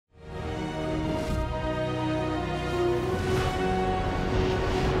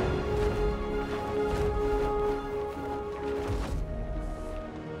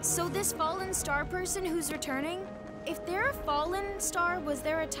this fallen star person who's returning, if they're a fallen star, was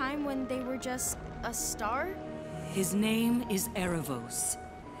there a time when they were just a star? His name is Aaravos.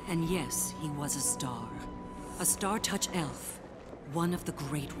 And yes, he was a star. A Startouch elf. One of the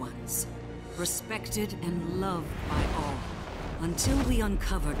great ones. Respected and loved by all. Until we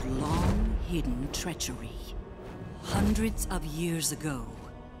uncovered long-hidden treachery. Hundreds of years ago,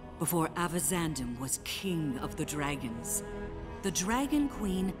 before Avazandum was king of the dragons, the Dragon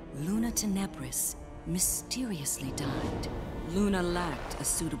Queen Luna Tenebris mysteriously died. Luna lacked a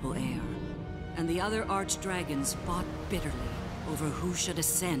suitable heir, and the other archdragons fought bitterly over who should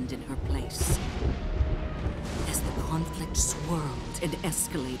ascend in her place. As the conflict swirled and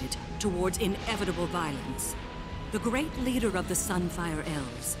escalated towards inevitable violence, the great leader of the Sunfire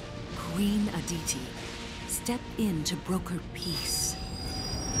Elves, Queen Aditi, stepped in to broker peace.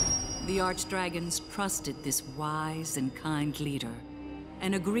 The archdragons trusted this wise and kind leader,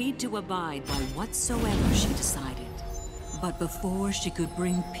 and agreed to abide by whatsoever she decided. But before she could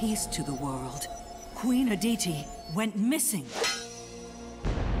bring peace to the world, Queen Aditi went missing.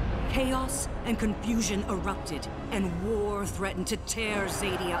 Chaos and confusion erupted, and war threatened to tear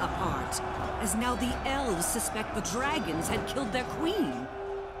Xadia apart, as now the elves suspect the dragons had killed their queen.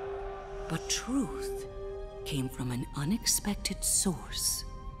 But truth came from an unexpected source.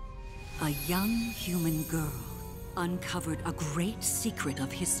 A young human girl uncovered a great secret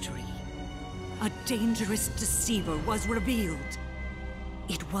of history. A dangerous deceiver was revealed.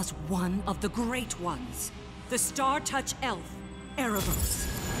 It was one of the Great Ones, the Startouch elf, Aaravos.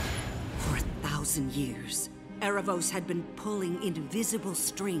 For 1,000 years, Aaravos had been pulling invisible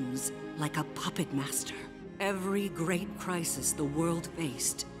strings like a puppet master. Every great crisis the world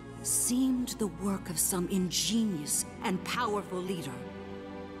faced seemed the work of some ingenious and powerful leader.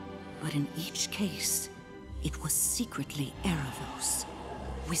 But in each case, it was secretly Aaravos,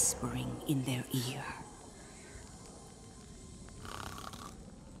 whispering in their ear.